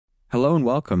Hello and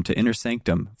welcome to Inner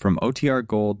Sanctum from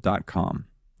OTRGold.com.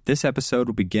 This episode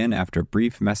will begin after a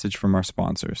brief message from our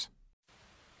sponsors.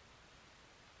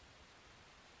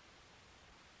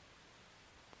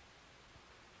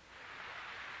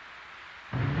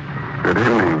 Good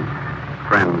evening,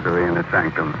 friends of the Inner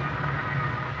Sanctum.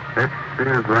 This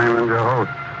is Raymond, your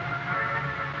host.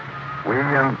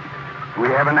 We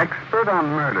have an expert on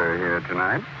murder here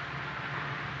tonight.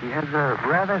 He has a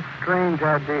rather strange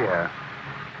idea.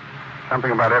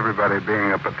 Something about everybody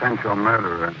being a potential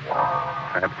murderer.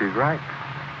 Perhaps he's right.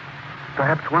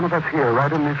 Perhaps one of us here,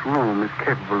 right in this room, is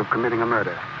capable of committing a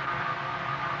murder.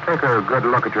 Take a good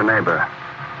look at your neighbor.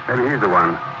 Maybe he's the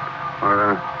one.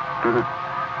 Or,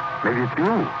 maybe it's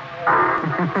you.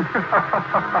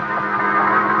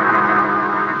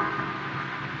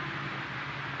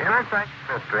 Inner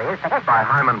Sanctum Mysteries, headed by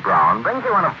Hyman Brown, brings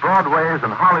you one of Broadway's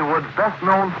and Hollywood's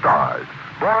best-known stars,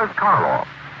 Boris Karloff,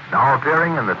 now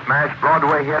appearing in the smash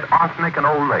Broadway hit Arsenic and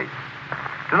Old Lace.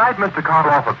 Tonight, Mr.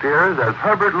 Karloff appears as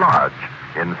Herbert Lodge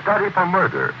in Study for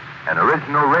Murder, an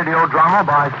original radio drama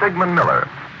by Sigmund Miller.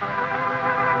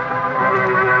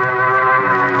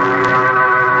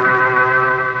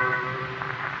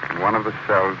 In one of the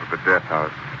cells of the death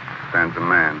house stands a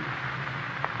man,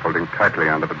 holding tightly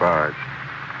onto the bars,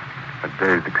 a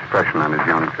dazed expression on his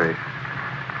young face.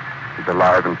 His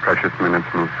alive and precious minutes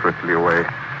move swiftly away.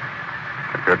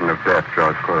 The curtain of death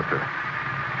draws closer.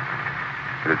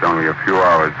 It is only a few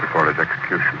hours before his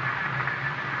execution.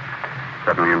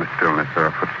 Suddenly in the stillness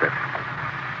there are footsteps.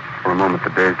 For a moment the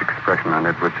dazed expression on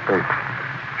Edward's face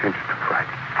changes to fright.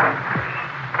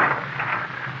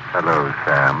 Hello,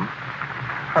 Sam.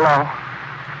 Hello.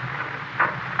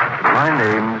 My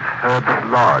name's Herbert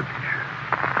Lodge.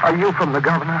 Are you from the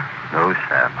governor? No,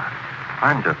 Sam.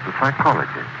 I'm just a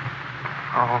psychologist.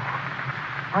 Oh.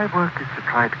 My work is to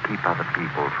try to keep other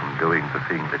people from doing the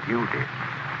thing that you did.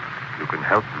 You can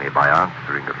help me by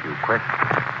answering a few questions.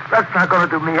 That's not going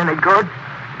to do me any good.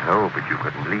 No, but you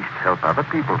could at least help other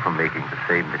people from making the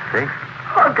same mistake.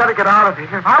 I've got to get out of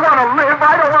here. I want to live.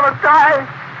 I don't want to die.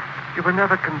 You were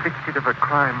never convicted of a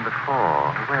crime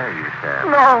before, were you,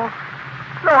 Sam? No.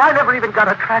 No, I never even got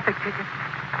a traffic ticket.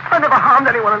 I never harmed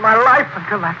anyone in my life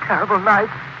until that terrible night.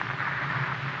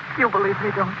 You believe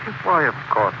me, don't you? Why, of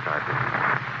course I do.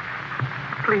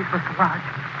 Please, Mr. Lodge.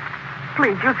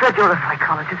 Please, you said you're a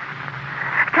psychologist.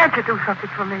 Can't you do something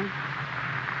for me?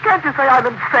 Can't you say I'm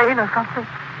insane or something?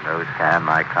 No, Sam,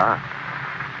 I can't.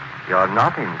 You're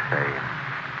not insane.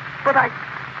 But I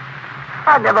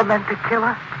never meant to kill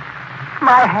her.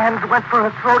 My hands went for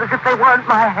her throat as if they weren't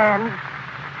my hands.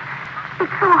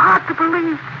 It's so hard to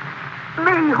believe.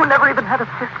 Me, who never even had a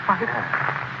fist fight.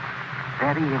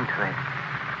 Very interesting.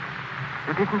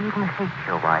 You didn't even hate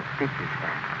your wife, did you,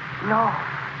 Sam? No.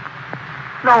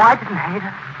 No, I didn't hate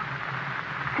her.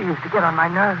 She used to get on my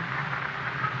nerves.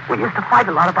 We used to fight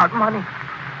a lot about money.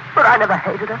 But I never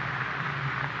hated her.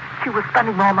 She was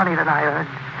spending more money than I earned.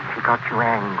 She got you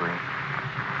angry.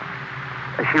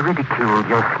 She ridiculed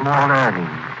your small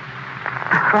earnings.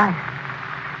 That's right.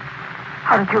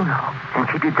 How did you know? And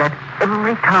she did that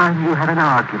every time you had an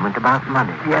argument about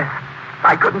money. Yes.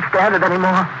 I couldn't stand it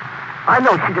anymore. I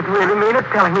know she didn't really mean it,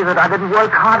 telling me that I didn't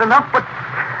work hard enough, but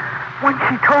when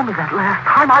she told me that last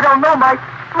time, I don't know, my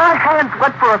hands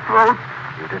went for her throat.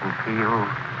 You didn't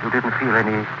feel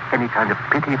any kind of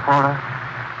pity for her?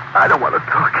 I don't want to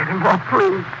talk anymore,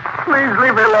 please. Please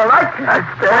leave me alone. I can't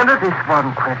stand it. This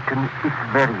one question is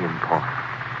very important.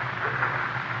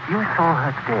 You saw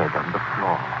her dead on the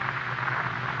floor.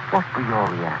 What were your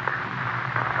reactions?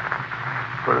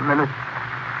 For a minute,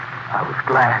 I was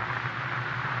glad.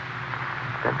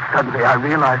 Then suddenly I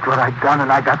realized what I'd done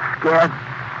and I got scared.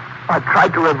 I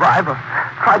tried to revive her,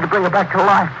 tried to bring her back to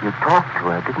life. You talked to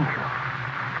her, didn't you?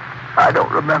 I don't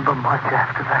remember much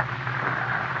after that.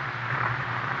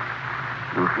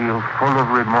 You feel full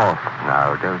of remorse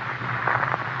now, don't you?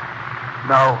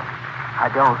 No,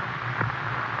 I don't.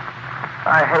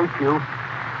 I hate you.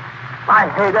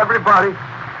 I hate everybody.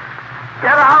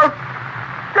 Get out!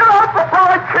 Get out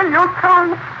before I kill you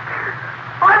too!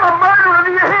 I'm a murderer,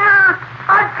 do you hear?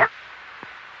 I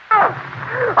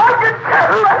can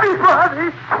kill anybody!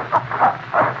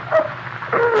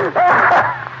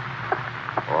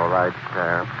 All right,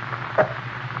 Sam.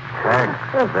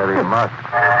 Thanks very much.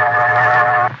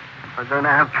 We're going to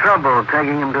have trouble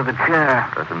taking him to the chair.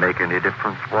 Doesn't make any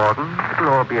difference, Warden. It'll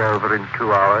all be over in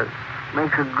 2 hours.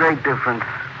 Makes a great difference.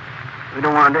 We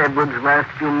don't want Edward's last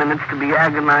few minutes to be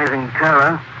agonizing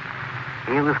terror.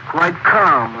 He was quite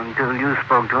calm until you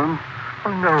spoke to him.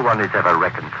 Well, no one is ever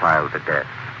reconciled to death.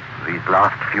 These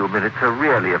last few minutes are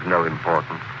really of no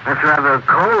importance. That's rather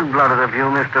cold-blooded of you,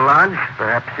 Mr. Lodge.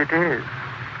 Perhaps it is.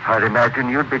 I'd imagine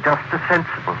you'd be just as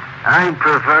sensible. I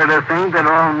prefer to think that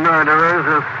all murderers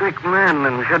are sick men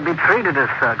and should be treated as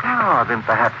such. Ah, then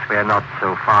perhaps we're not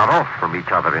so far off from each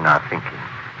other in our thinking.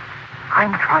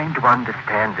 I'm trying to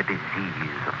understand the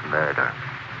disease of murder.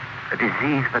 A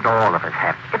disease that all of us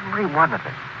have, every one of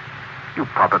us. You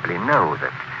probably know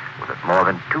that more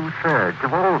than 2/3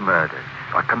 of all murders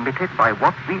are committed by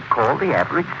what we call the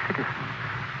average citizen.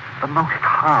 The most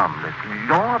harmless,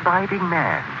 law-abiding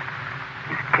man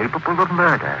is capable of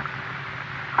murder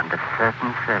under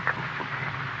certain circumstances.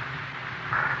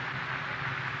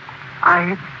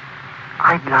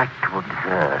 I'd like to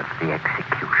observe the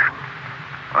execution.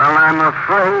 Well, I'm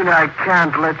afraid I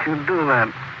can't let you do that.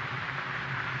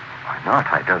 Why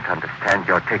not? I don't understand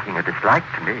your taking a dislike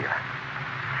to me.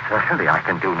 Certainly I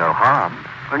can do no harm.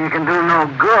 Well, you can do no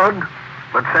good,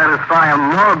 but satisfy a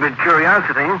morbid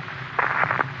curiosity.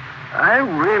 I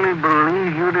really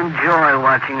believe you'd enjoy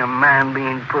watching a man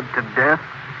being put to death.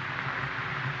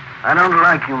 I don't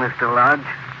like you, Mr. Lodge.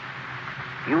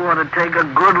 You ought to take a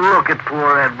good look at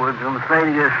poor Edwards and say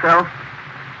to yourself,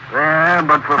 there,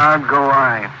 but for God go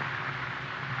I.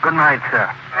 Good night, sir.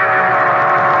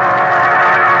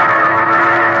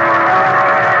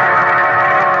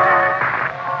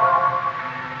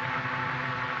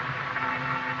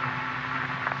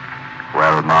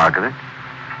 Well, Margaret,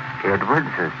 Edwards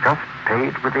has just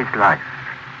paid with his life.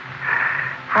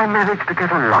 I managed to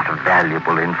get a lot of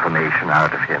valuable information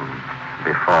out of him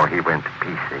before he went to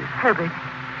pieces. Herbert,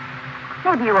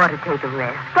 maybe you ought to take a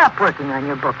rest. Stop working on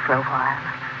your book for a while.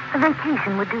 A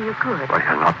vacation would do you good. Well,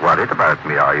 you're not worried about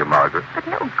me, are you, Margaret? But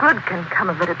no good can come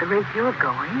of it at the rate you're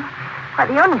going. Why,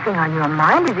 the only thing on your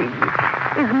mind is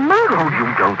murder. Oh,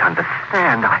 you don't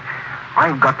understand.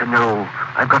 I've got to know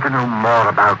more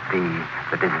about the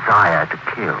desire to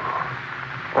kill.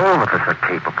 All of us are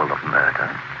capable of murder,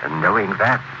 and knowing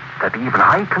that even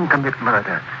I can commit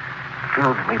murder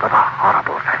fills me with a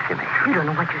horrible fascination. You don't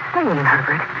know what you're saying,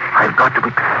 Herbert. I've got to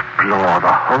explore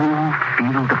the whole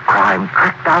field of crime,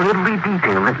 track down every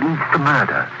detail that leads to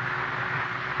murder.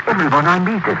 Everyone I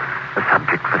meet is a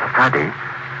subject for study,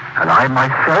 and I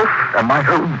myself am my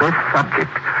own best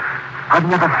subject. I've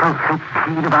never felt so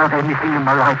keen about anything in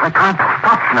my life. I can't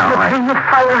stop now. You're playing with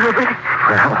fire, Herbert.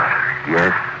 Well,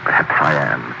 yes, perhaps I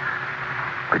am.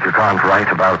 But you can't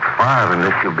write about fire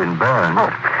unless you've been burned.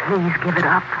 Oh, please give it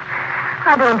up.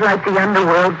 I don't like the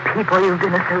underworld people you've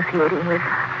been associating with.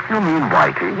 You mean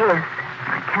Whitey? Yes.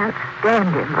 I can't stand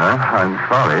him. Well, I'm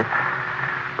sorry,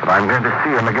 but I'm going to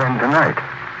see him again tonight.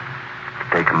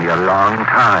 It's taken me a long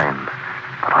time,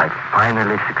 but I've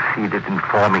finally succeeded in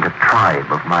forming a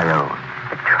tribe of my own.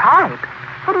 A tribe?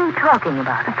 What are you talking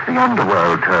about? It's the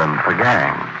underworld term for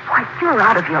gang. Why, you're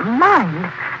out of your mind.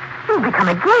 You've become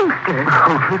a gangster.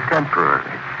 Only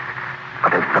temporarily.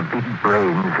 But as the big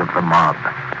brains of the mob,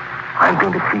 I'm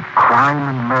going to see crime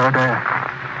and murder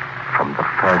from the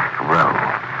first row.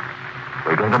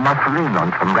 We're going to muscle in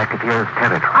on some racketeers'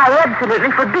 territory. I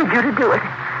absolutely forbid you to do it.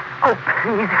 Oh,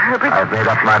 please, Herbert. I've made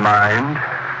up my mind.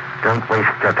 Don't waste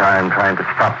your time trying to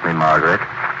stop me, Margaret.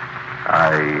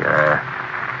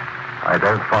 I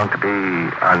don't want to be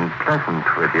unpleasant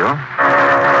with you.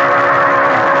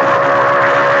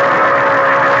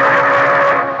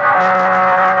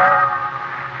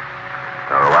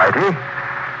 So, Whitey,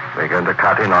 we're going to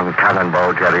cut in on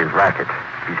Cannonball Jerry's racket.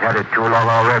 He's had it too long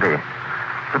already.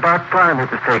 It's about time it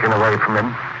was taken away from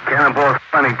him. Cannonball's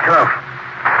plenty tough.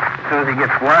 As soon as he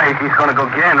gets wise, he's going to go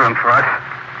gandering for us.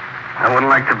 I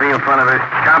wouldn't like to be in front of his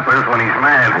choppers when he's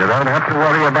mad. You don't have to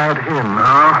worry about him.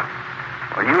 No?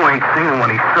 Well, you ain't seen what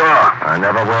he saw. I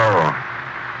never will.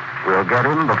 We'll get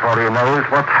him before he knows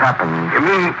what's happened. You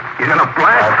mean you're going to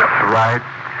blast him? That's right.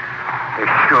 You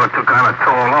sure took on a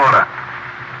tall order.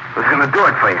 Who's going to do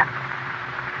it for you?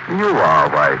 You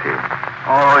are, Whitey.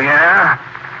 Oh, yeah?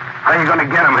 How are you going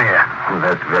to get him here?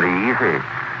 That's very easy.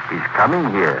 He's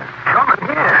coming here. Coming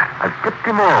here? I've tipped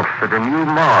him off that a new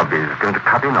mob is going to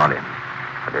cut in on him.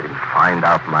 I let him find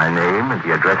out my name and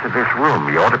the address of this room.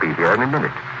 He ought to be here in a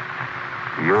minute.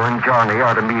 You and Johnny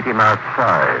are to meet him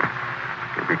outside.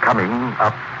 He'll be coming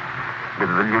up with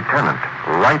the lieutenant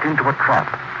right into a trap.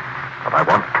 But I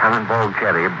want Cannonball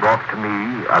Jerry brought to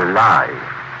me alive.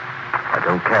 I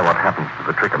don't care what happens to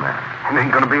the tricker man. It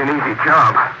ain't going to be an easy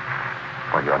job.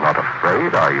 Well, you're not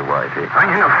afraid, are you, Whitey? I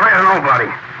ain't afraid of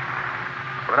nobody.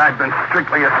 But I've been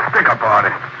strictly a stick-up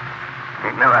artist.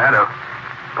 Ain't never had to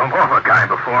bump off a guy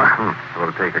before.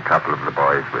 We'll take a couple of the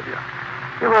boys with you.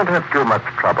 You won't have too much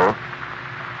trouble.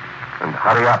 And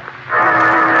hurry up.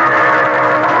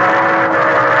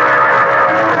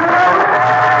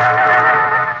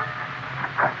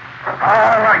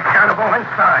 cannibal,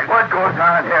 inside. What goes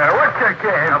on here? What's your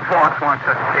game? The boss wants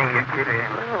to see you get in.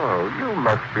 Oh, you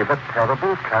must be the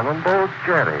terrible Cannonball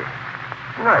Jerry.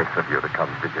 Nice of you to come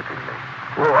visiting me.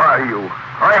 Who are you?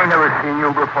 I ain't never seen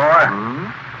you before.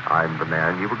 I'm the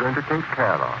man you were going to take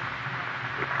care of.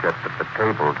 Except that the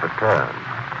tables are turned.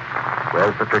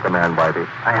 Where's the trigger man, Whitey?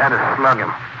 I had to slug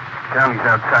him. Johnny's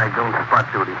outside doing spot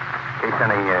duty. In case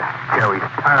any Jerry's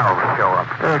pals show up.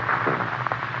 Excellent.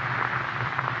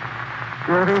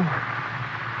 Jerry,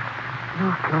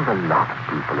 you've killed a lot of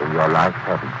people in your life,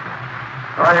 haven't you?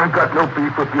 I ain't got no beef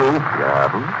with you. You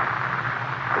haven't?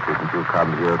 But didn't you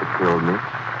come here to kill me?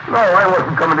 No, I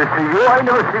wasn't coming to see you. I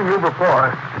never seen you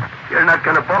before. You're not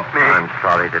going to bump me. I'm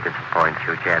sorry to disappoint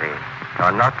you, Jerry.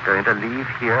 You're not going to leave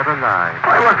here alive.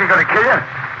 I wasn't going to kill you.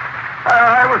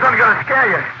 I was only going to scare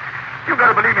you. You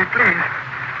got to believe me, please.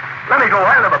 Let me go.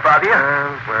 I'll never bother you.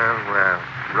 Well.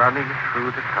 Running through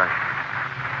the tunnel.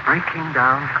 Breaking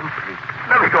down completely.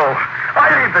 Let me go.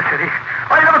 I leave the city.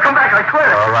 I'll never come back, I swear.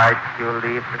 All right, you'll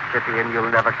leave the city and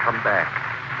you'll never come back.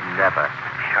 Never.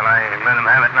 Shall I let him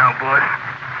have it now, boss?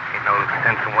 Ain't no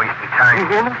sense in wasting time.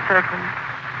 In a second.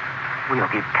 We'll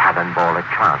give Cannonball a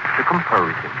chance to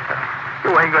compose himself.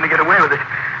 You ain't going to get away with it.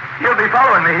 You'll be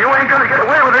following me. You ain't going to get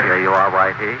away with it. Here you are,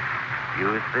 Whitey.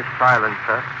 Use this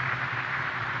silencer.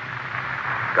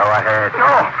 Go ahead.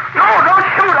 No, don't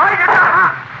shoot. I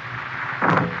didn't.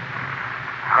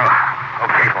 Oh,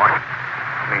 okay, boss.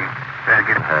 Better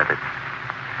get Heard it.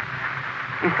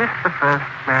 Is this the first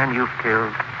man you've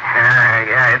killed?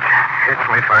 Yeah, it's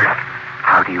me first.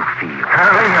 How do you feel?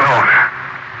 Leave me alone.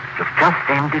 You've just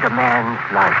ended a man's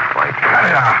life, Whitey. Cut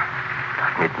it out.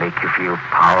 Doesn't it make you feel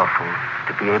powerful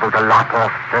to be able to lop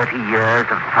off 30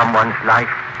 years of someone's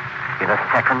life in a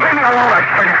second? Leave me alone, I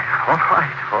tell you. All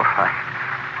right.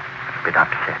 I'm a bit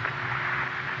upset.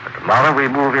 But tomorrow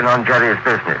we move in on Jerry's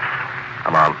business.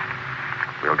 Come on.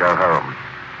 We'll go home.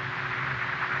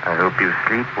 I hope you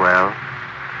sleep well.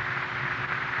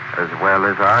 As well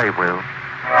as I will.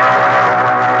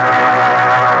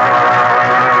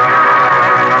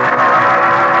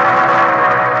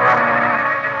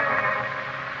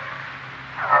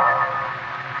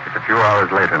 It's a few hours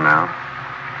later now.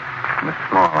 In the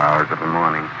small hours of the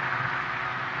morning.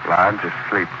 Lodge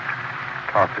asleep.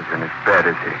 Tosses in his bed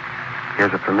as he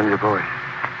hears a familiar voice.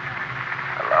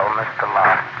 Hello, Mr.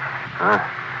 Lodge. Huh?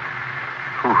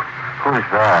 Who's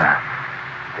there?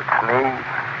 It's me,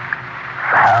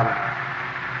 Sam.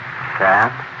 Sam?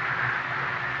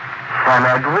 Sam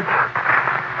Edwards?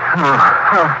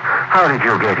 How did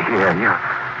you get here?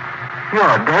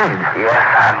 You're dead. Yes,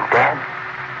 I'm dead.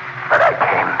 But I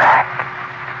came back.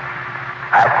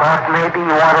 I thought maybe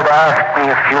you wanted to ask me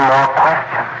a few more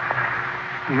questions.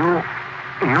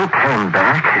 You came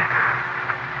back?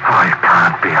 Oh, it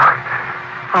can't be.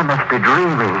 I must be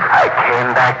dreaming. I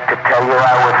came back to tell you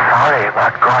I was sorry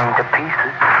about going to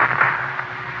pieces.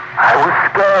 I was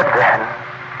scared then.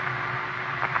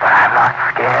 But I'm not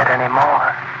scared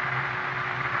anymore.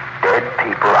 Dead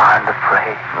people aren't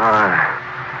afraid.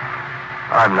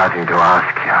 I'm nothing to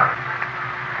ask you.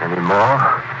 Anymore?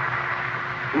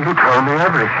 You told me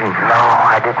everything. No,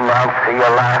 I didn't answer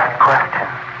your last question.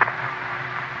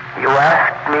 You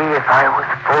asked me if I was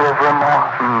full of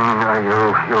remorse.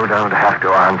 You don't have to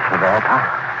answer that.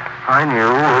 I knew.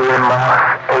 Remorse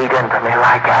ate into me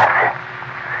like acid.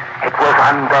 It was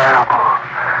unbearable.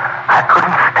 I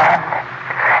couldn't stand it.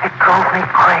 It drove me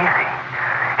crazy.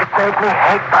 It made me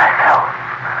hate myself.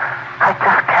 I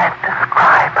just can't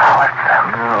describe how it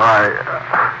felt. No,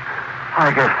 I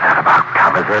guess that about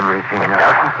covers everything. It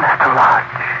doesn't, Mr.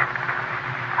 Lodge.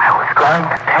 I was going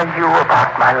to tell you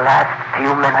about my last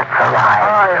few minutes alive.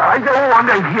 I don't want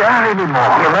to hear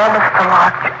anymore. You know, Mr.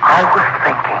 Lodge, I was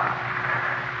thinking,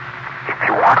 if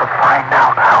you want to find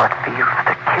out how it feels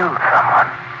to kill someone,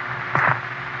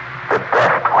 the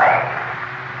best way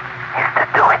is to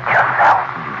do it yourself.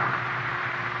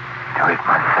 Do it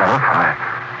myself?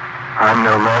 I'm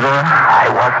no murderer.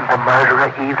 I wasn't a murderer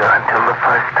either until the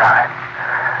first time.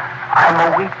 I'm a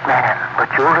weak man, but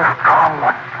you're a strong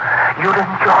one. You'd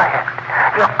enjoy it.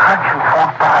 Your conscience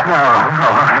won't bother. No,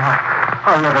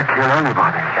 I'll never kill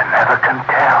anybody. You never can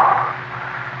tell.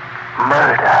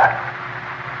 Murder.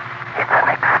 It's an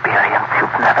experience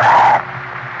you've never had.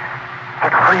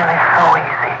 It's really so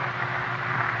easy.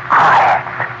 Try it.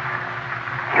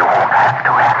 You won't have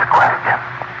to ask questions.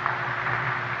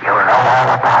 You'll know all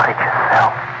about it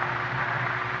yourself.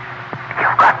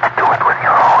 You've got to do it with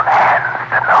your own hands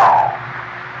to know.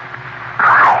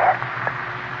 Try it.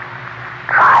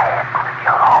 Try it with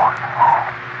your own hands.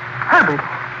 Herbert,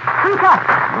 wake up.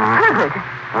 Herbert.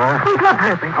 What? Wake up,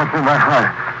 Herbert. What's in my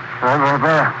heart?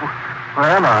 Where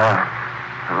am I?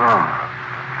 Oh.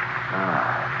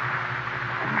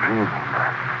 I'm dreaming.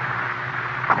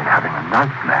 I'm having a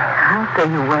nightmare. I'll say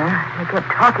you were. You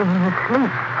kept talking in your sleep.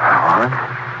 What?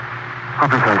 What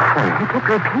did I say? You kept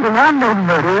repeating, I'm no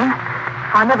murderer.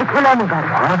 I'll never kill anybody.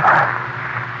 What?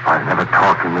 I've never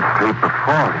talked in the sleep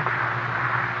before.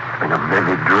 It's been a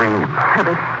vivid dream.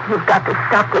 Herbert, you've got to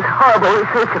stop this horrible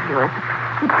research of yours.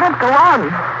 You can't go on.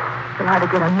 You'll either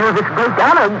get a nervous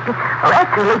breakdown or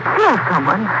actually kill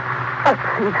someone. Oh,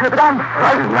 please, Herbert, I'm This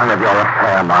frightened. is none of your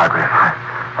affair, Margaret.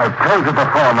 I've told you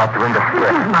before not to interfere.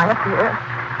 This is my affair.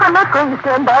 I'm not going to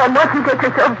stand by and watch you get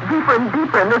yourself deeper and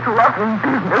deeper in this rotten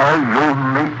business. Oh, you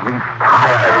make me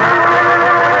tired.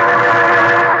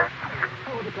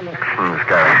 Things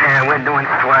going. Yeah, we're doing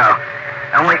swell.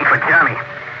 I'm waiting for Johnny.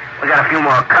 We got a few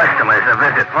more customers to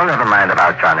visit. Well, never mind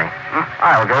about Johnny.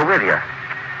 I'll go with you.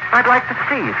 I'd like to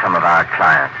see some of our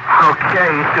clients. Okay,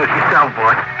 suit yourself,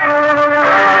 boy.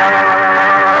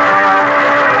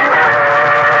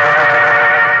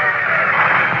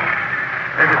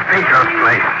 This is Petro's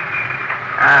place.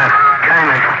 Kind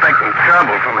of expecting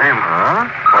trouble from him. Huh?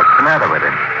 What's the matter with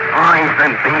him? Oh, he's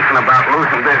been beefing about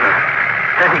losing business.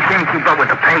 Says he can't keep up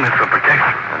with the payments for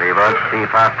protection. Well, he won't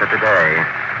beef after today.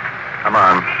 Come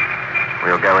on.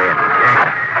 We'll go in.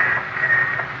 Yes.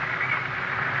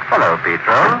 Hello,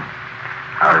 Petro.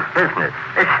 How's business?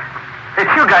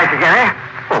 It's you guys again, eh?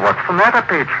 Well, what's the matter,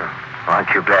 Petro? Aren't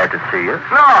you glad to see us?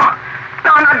 No,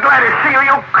 I'm not glad to see you,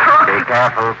 you crook. Be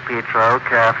careful, Petro,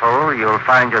 careful. You'll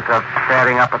find yourself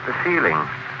staring up at the ceiling.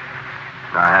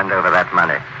 Now hand over that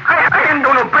money. I didn't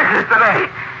do no business today.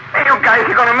 Hey, you guys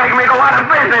are going to make me go out of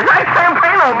business. I can't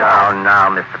pay no more. Now,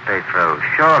 Mr. Petro.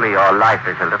 Surely your life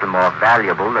is a little more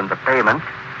valuable than the payment.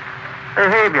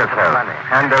 Behave yourself.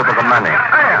 Hand over the money.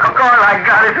 Hey, all I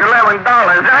got is $11.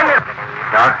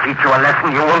 I'll teach you a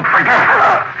lesson you won't forget.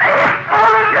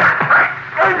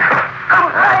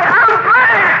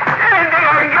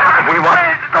 We want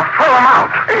the full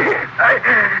amount.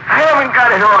 I haven't got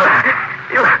it all.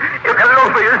 You can know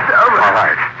for yourself. All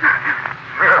right.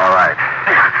 All right.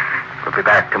 We'll be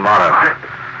back tomorrow.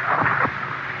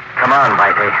 Come on,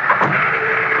 Whitey.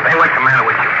 Say, what's the matter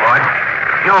with you, boy?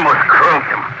 You almost croaked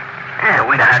him. Yeah,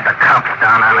 we'd have had the cops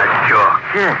down on us, sure.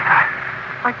 Yes,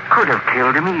 I could have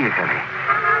killed him easily.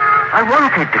 I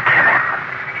wanted to kill him.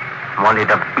 Wanted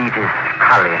to beat his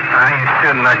collie. I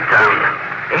shouldn't have done.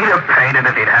 He'd have paid it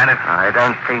if he'd had it. I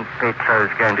don't think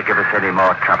Petro's going to give us any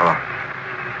more trouble.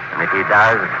 And if he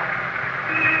does,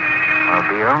 I'll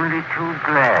be only too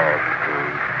glad to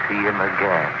see him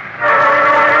again.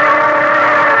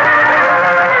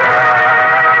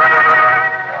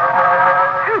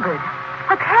 Herbert,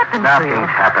 what's happened to you?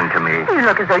 Nothing's happened to me. You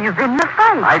look as though you've been in a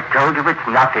fight. I told you it's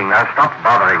nothing. Now stop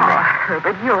bothering me. Oh,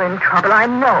 Herbert, you're in trouble, I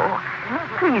know.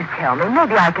 Please tell me.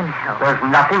 Maybe I can help. There's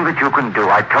nothing that you can do.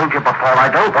 I told you before, I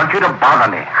don't want you to bother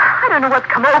me. I don't know what's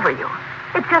come over you.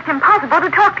 It's just impossible to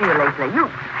talk to you lately. You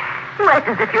act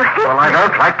as if you hate Well, I me.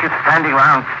 don't like you standing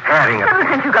around staring at Ever me.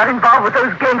 since you got involved with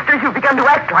those gangsters, you've begun to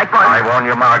act like one. I warn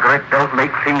you, Margaret, don't make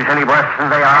things any worse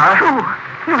than they are. True.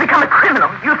 You've become a criminal.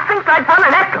 You think like one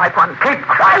and act like one. Keep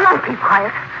quiet. I won't keep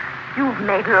quiet. You've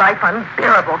made life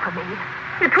unbearable for me.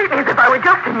 You treat me as if I were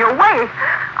just in your way.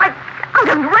 I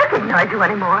don't recognize you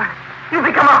anymore. You've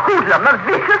become a hoodlum, a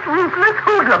vicious, ruthless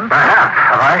hoodlum. Perhaps,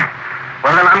 have I?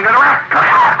 Well, then I'm going to act.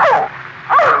 Oh!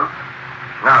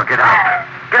 Now, get out.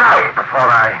 Get out before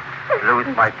I lose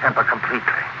my temper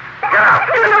completely. Get out.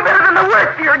 You know better than the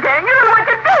worst of your gang. You don't know what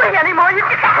you're doing anymore. You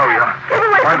can... Show you. Get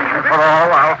away from Once me. and for all,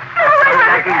 I'll... Get away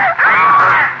from me.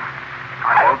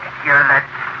 I won't hear that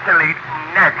silly,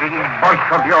 nagging voice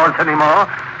of yours anymore.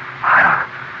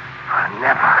 I'll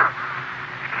never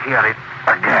hear it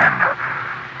again.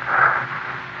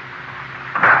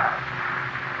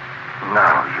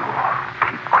 Now you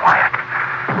keep quiet.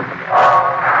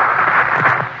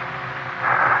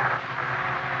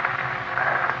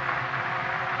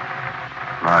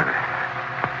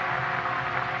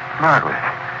 Margaret.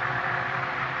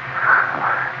 Oh,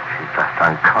 she's just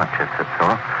unconscious, that's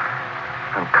all.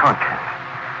 Unconscious.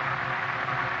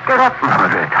 Get up,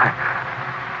 Margaret.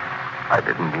 I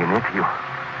didn't mean it. You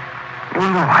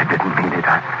know I didn't mean it.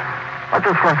 I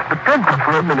just lost the temper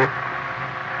for a minute.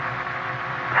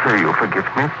 Say you forgive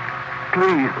me.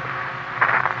 Please.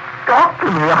 Talk to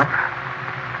me.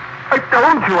 I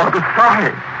told you I was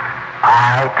sorry.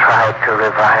 I tried to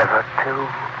revive her, too.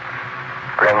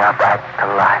 Bring her back to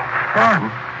life. Son.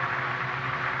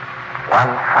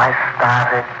 Once I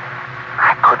started,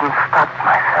 I couldn't stop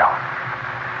myself.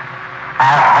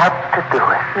 I had to do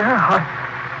it. Yeah,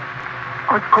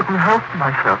 I couldn't help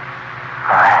myself.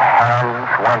 My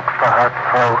hands went for her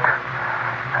throat.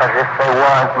 as if they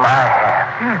weren't my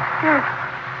hands. Yes,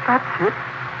 that's it.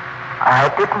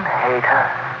 I didn't hate her.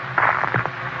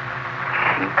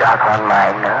 She got on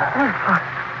my nerves. Yes,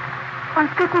 I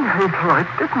didn't hate her, I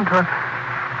didn't. But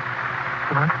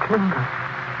I killed her.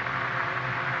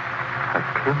 I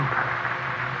killed her.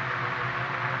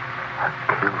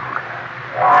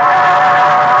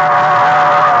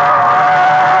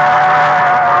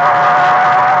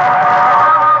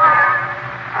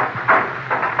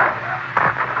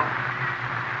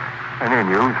 Any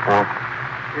news, Fort?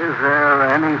 Is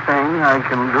there anything I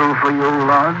can do for you,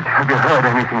 Lodge? Have you heard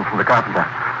anything from the carpenter?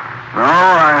 No,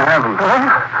 I haven't.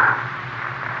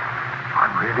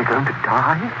 I'm really going to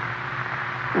die?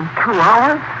 In 2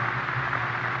 hours?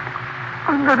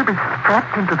 I'm going to be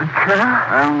strapped into the chair?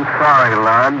 I'm sorry,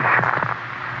 Lodge.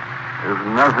 There's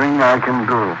nothing I can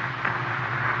do.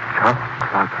 Just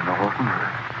like an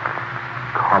ordinary,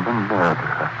 common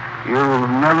murderer. You've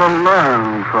never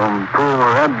learned from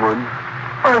poor Edwards.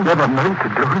 I never meant to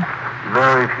do it.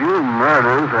 Very few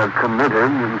murders are committed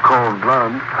in cold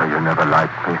blood. So you never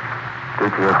liked me, did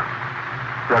you?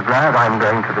 You're glad I'm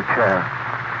going to the chair.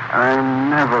 I'm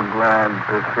never glad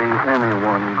to see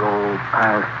anyone go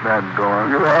past that door.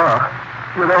 You are.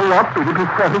 You don't want me to be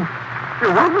saved.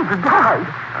 You want me to die.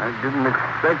 I didn't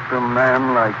expect a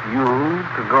man like you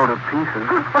to go to pieces.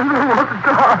 I don't want to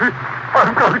die.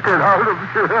 I've got to get out of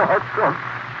here.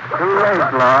 Too late,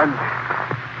 Lodge.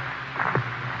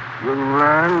 You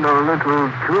learned a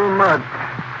little too much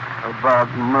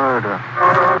about murder.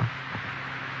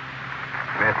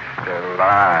 Mr.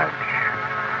 Lodge,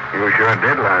 you sure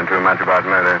did learn too much about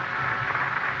murder.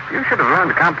 You should have learned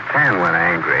to count to 10 when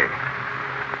angry.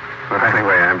 Well,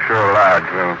 anyway, I'm sure Lodge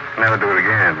will never do it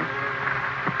again.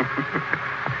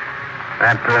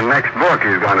 That next book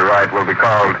he's going to write will be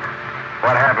called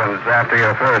What Happens After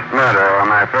Your First Murder or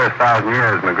My First 1,000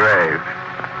 Years in the Grave.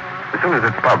 As soon as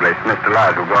it's published, Mr.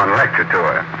 Lodge will go on a lecture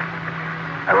tour.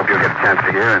 I hope you'll get a chance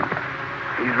to hear him.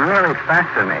 He's really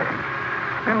fascinating.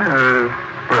 In a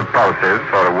repulsive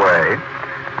sort of way.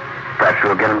 Perhaps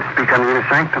we'll get him to speak on Inner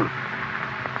Sanctum.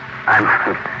 I'm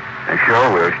sure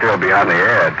we'll still be on the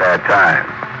air at that time.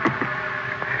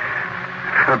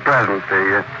 For the present,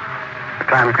 the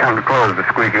time has come to close the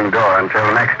squeaking door until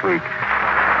next week.